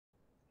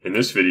In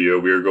this video,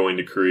 we are going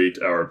to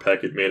create our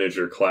packet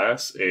manager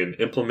class and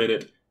implement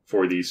it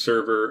for the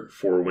server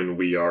for when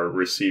we are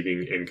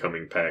receiving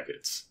incoming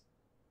packets.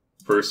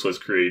 First, let's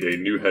create a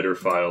new header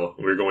file.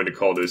 We're going to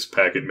call this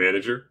packet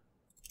manager.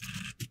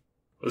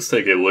 Let's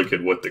take a look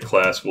at what the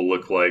class will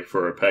look like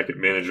for our packet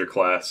manager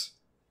class.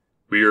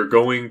 We are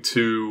going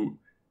to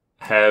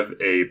have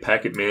a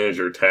packet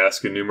manager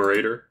task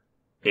enumerator,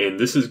 and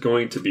this is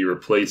going to be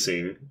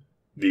replacing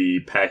the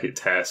packet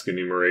task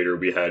enumerator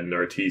we had in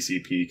our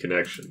TCP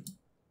connection.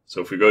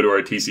 So if we go to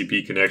our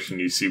TCP connection,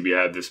 you see we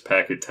have this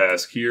packet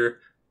task here.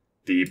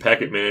 The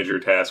packet manager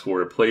task will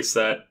replace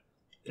that,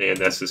 and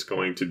that's just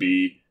going to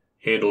be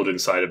handled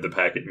inside of the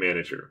packet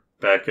manager.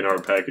 Back in our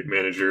packet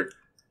manager,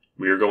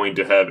 we are going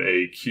to have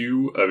a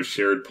queue of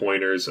shared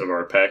pointers of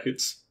our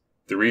packets.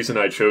 The reason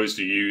I chose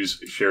to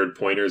use shared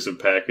pointers of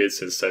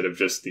packets instead of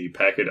just the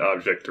packet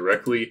object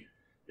directly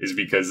is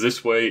because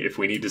this way, if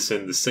we need to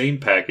send the same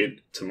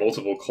packet to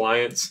multiple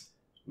clients,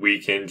 we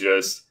can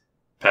just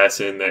pass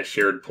in that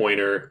shared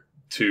pointer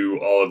to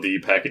all of the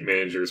packet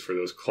managers for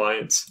those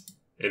clients,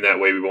 and that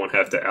way we won't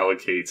have to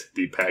allocate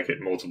the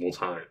packet multiple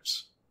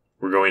times.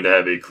 We're going to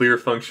have a clear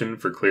function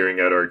for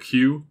clearing out our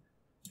queue,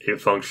 a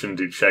function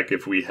to check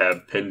if we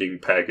have pending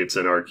packets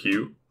in our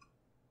queue,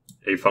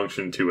 a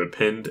function to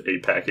append a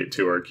packet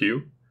to our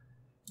queue,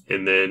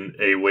 and then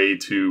a way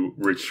to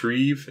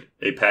retrieve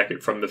a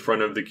packet from the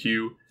front of the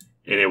queue,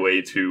 and a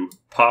way to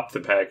pop the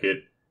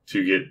packet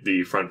to get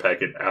the front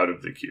packet out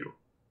of the queue.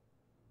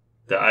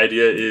 The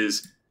idea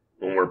is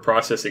when we're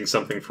processing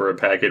something for a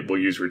packet, we'll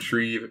use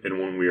retrieve, and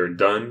when we are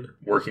done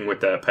working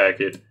with that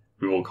packet,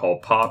 we will call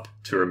pop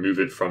to remove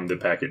it from the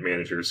packet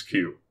manager's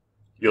queue.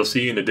 You'll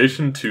see in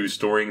addition to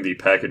storing the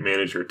packet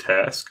manager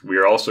task, we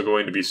are also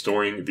going to be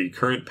storing the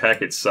current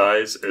packet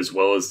size as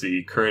well as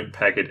the current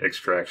packet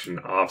extraction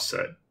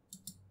offset.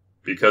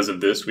 Because of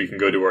this, we can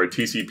go to our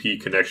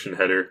TCP connection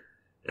header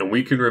and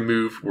we can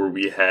remove where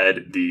we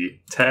had the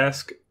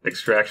task,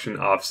 extraction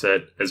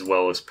offset, as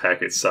well as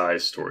packet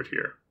size stored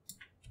here.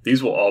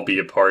 These will all be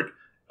a part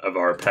of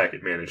our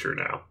packet manager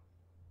now.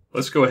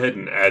 Let's go ahead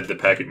and add the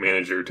packet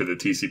manager to the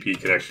TCP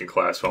connection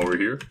class while we're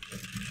here.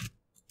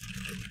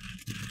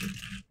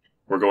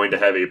 We're going to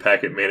have a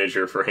packet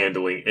manager for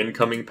handling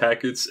incoming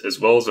packets, as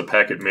well as a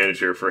packet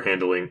manager for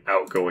handling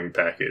outgoing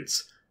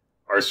packets.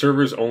 Our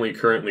server is only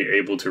currently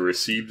able to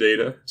receive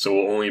data, so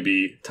we'll only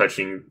be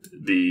touching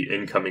the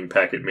incoming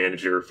packet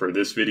manager for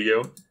this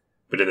video.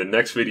 But in the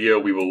next video,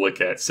 we will look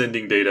at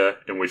sending data,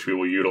 in which we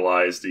will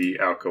utilize the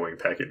outgoing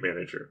packet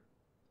manager.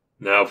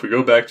 Now, if we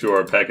go back to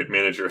our packet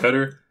manager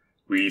header,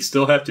 we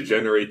still have to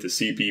generate the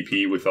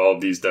CPP with all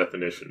of these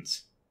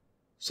definitions.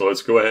 So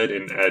let's go ahead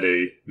and add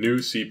a new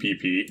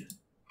CPP.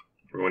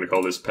 We're going to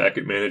call this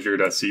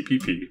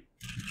packetmanager.cpp.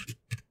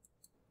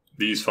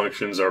 These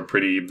functions are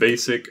pretty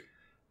basic.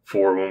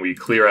 For when we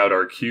clear out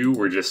our queue,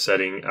 we're just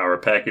setting our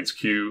packets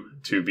queue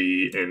to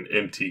be an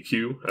empty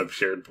queue of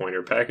shared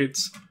pointer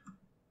packets.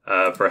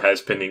 For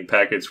has pending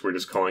packets, we're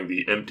just calling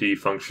the empty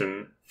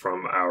function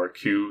from our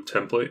queue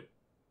template.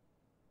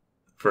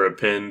 For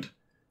append,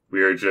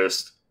 we are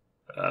just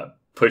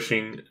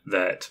pushing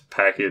that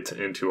packet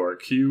into our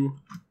queue.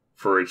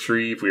 For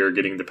retrieve, we are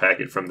getting the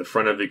packet from the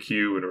front of the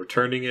queue and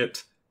returning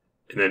it.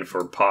 And then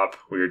for pop,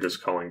 we are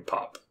just calling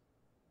pop.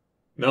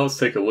 Now let's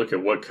take a look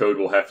at what code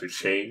we'll have to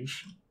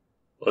change.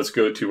 Let's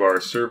go to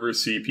our server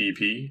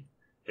CPP,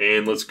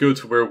 and let's go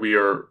to where we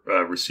are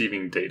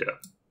receiving data.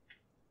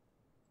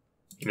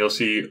 And you'll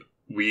see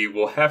we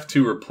will have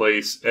to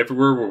replace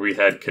everywhere where we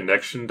had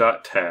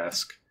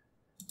connection.task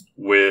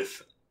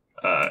with,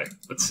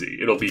 let's see,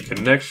 it'll be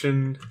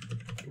connection.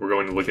 We're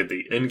going to look at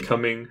the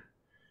incoming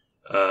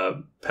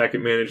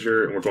packet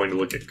manager, and we're going to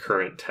look at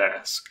current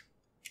task.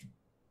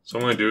 So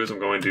what I'm going to do is I'm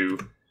going to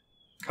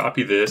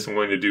copy this. I'm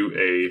going to do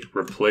a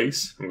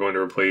replace. I'm going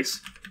to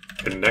replace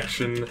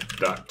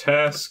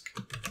connection.task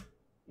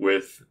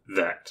with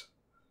that.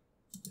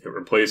 Hit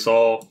replace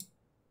all.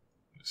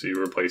 So you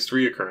replace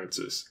 3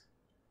 occurrences.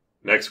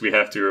 Next, we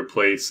have to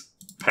replace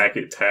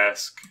packet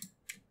task,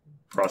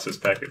 process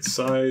packet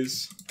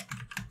size.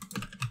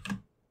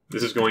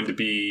 This is going to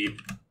be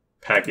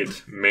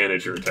packet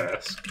manager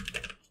task.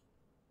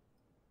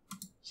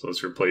 So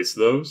let's replace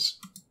those.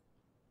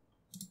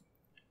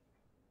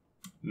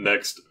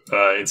 Next,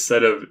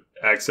 instead of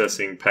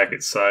accessing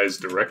packet size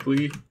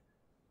directly,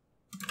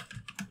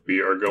 we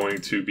are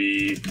going to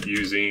be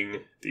using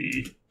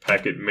the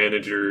packet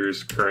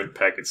manager's current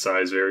packet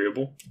size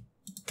variable.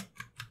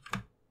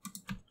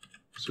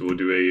 So we'll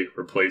do a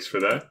replace for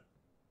that.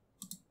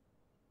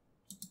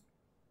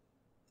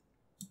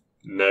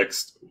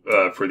 Next,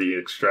 for the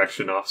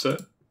extraction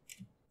offset,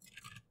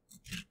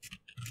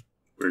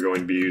 we're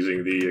going to be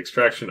using the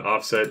extraction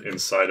offset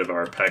inside of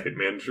our packet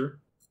manager.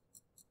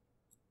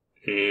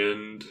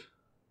 And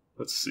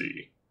let's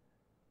see.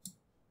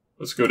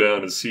 Let's go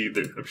down and see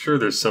that I'm sure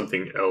there's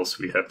something else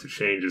we have to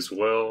change as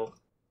well.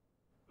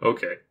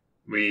 Okay,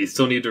 we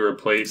still need to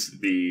replace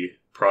the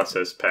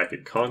process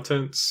packet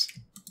contents.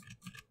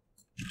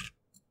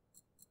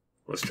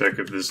 Let's check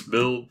if this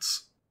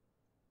builds.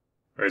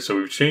 Alright, so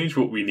we've changed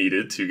what we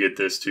needed to get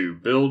this to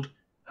build.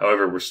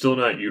 However, we're still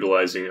not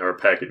utilizing our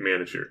packet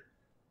manager.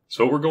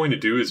 So what we're going to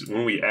do is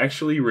when we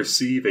actually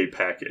receive a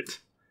packet,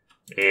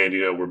 and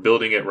we're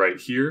building it right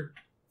here,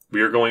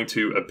 we are going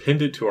to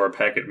append it to our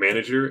packet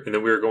manager, and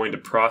then we are going to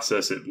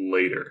process it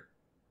later.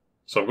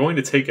 So I'm going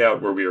to take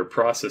out where we are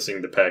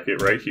processing the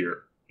packet right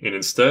here, and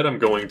instead I'm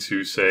going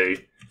to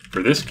say,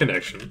 for this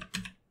connection,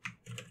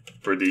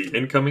 for the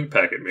incoming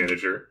packet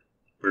manager,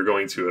 we're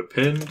going to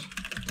append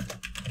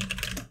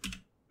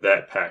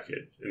that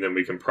packet, and then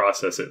we can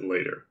process it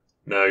later.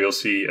 Now you'll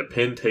see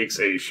append takes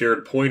a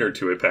shared pointer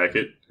to a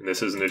packet, and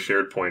this isn't a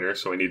shared pointer,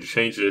 so I need to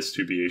change this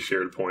to be a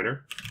shared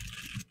pointer.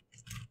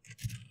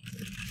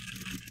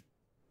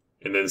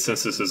 And then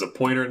since this is a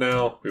pointer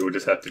now, we would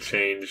just have to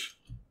change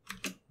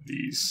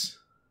these,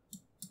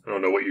 I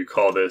don't know what you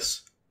call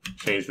this,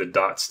 change the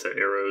dots to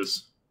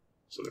arrows,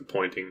 so they're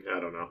pointing,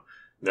 I don't know.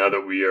 Now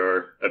that we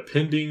are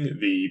appending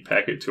the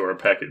packet to our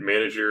packet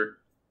manager,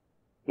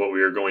 what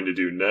we are going to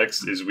do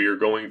next is we are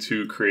going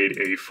to create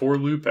a for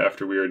loop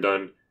after we are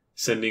done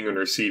sending and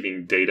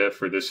receiving data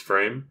for this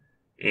frame.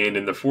 And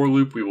in the for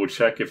loop, we will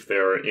check if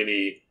there are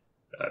any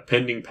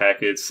pending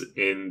packets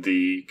in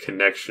the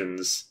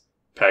connections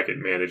packet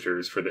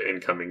managers for the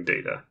incoming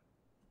data.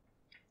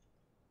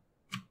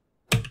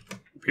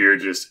 We are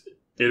just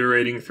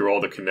iterating through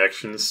all the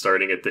connections,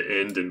 starting at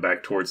the end and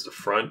back towards the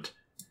front.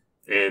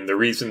 And the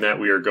reason that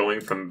we are going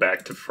from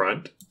back to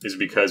front is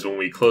because when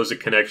we close a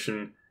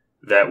connection,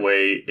 that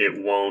way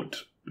it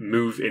won't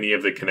move any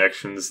of the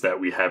connections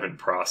that we haven't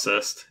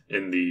processed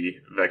in the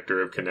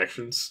vector of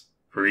connections.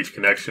 For each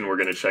connection, we're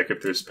going to check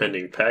if there's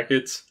pending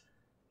packets.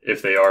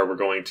 If they are, we're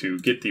going to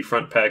get the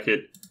front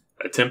packet,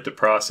 attempt to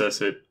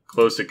process it,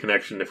 close the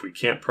connection if we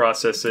can't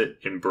process it,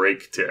 and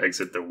break to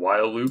exit the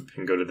while loop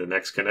and go to the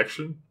next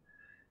connection.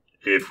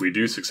 If we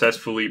do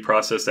successfully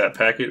process that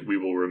packet, we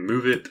will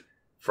remove it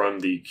from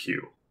the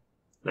queue.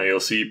 Now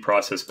you'll see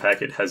process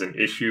packet has an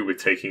issue with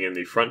taking in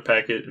the front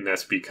packet, and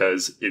that's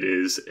because it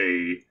is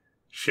a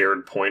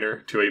shared pointer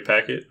to a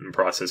packet, and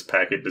process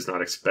packet does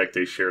not expect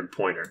a shared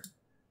pointer.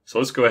 So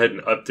let's go ahead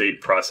and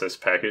update process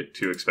packet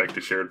to expect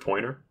a shared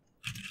pointer.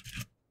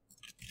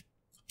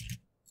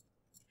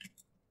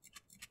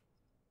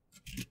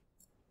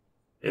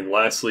 And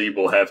lastly,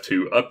 we'll have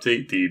to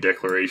update the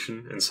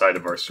declaration inside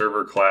of our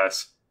server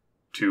class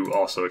to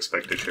also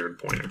expect a shared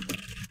pointer.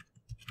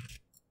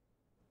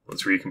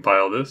 Let's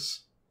recompile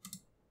this.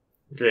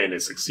 Okay, and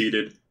it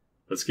succeeded.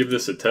 Let's give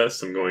this a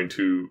test. I'm going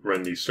to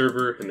run the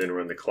server and then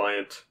run the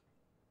client.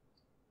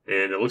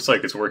 And it looks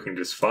like it's working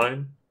just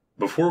fine.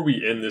 Before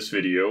we end this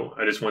video,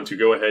 I just want to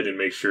go ahead and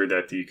make sure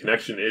that the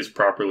connection is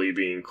properly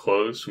being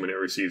closed when it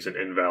receives an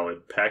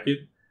invalid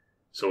packet.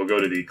 So we'll go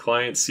to the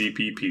client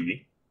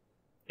CPP,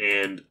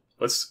 and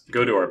let's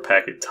go to our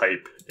packet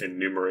type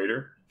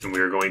enumerator. And we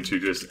are going to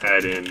just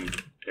add in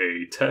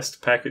a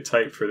test packet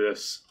type for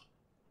this.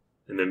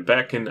 And then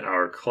back in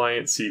our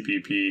client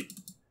CPP,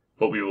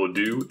 what we will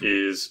do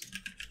is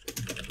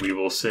we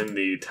will send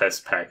the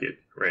test packet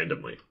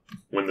randomly.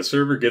 When the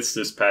server gets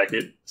this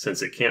packet,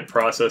 since it can't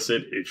process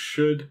it, it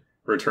should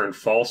return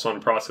false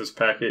on process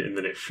packet, and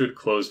then it should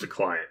close the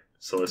client.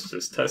 So let's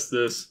just test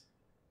this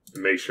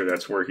and make sure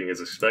that's working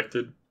as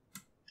expected.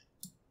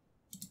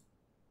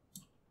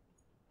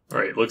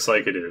 Alright, looks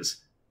like it is.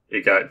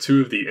 It got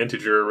 2 of the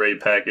integer array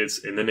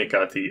packets, and then it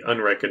got the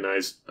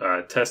unrecognized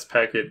test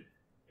packet,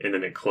 and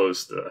then it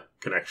closed the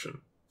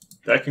connection.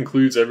 That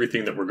concludes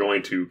everything that we're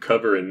going to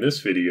cover in this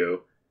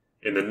video.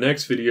 In the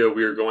next video,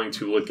 we are going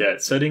to look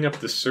at setting up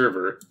the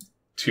server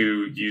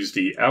to use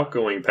the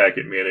outgoing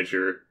packet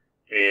manager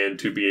and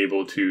to be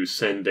able to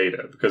send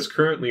data, because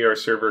currently our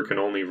server can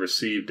only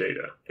receive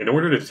data. In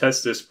order to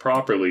test this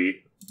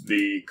properly,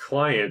 the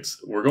client,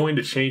 we're going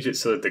to change it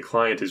so that the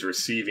client is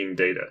receiving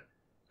data,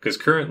 because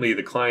currently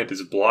the client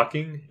is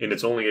blocking and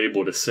it's only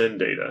able to send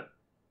data.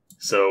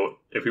 So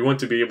if we want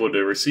to be able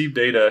to receive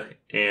data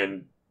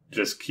and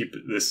just keep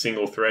this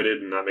single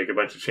threaded and not make a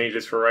bunch of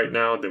changes for right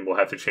now, then we'll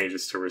have to change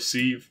this to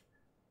receive.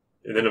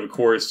 And then of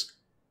course,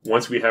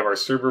 once we have our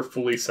server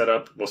fully set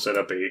up, we'll set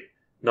up a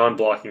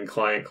non-blocking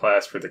client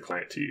class for the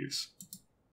client to use.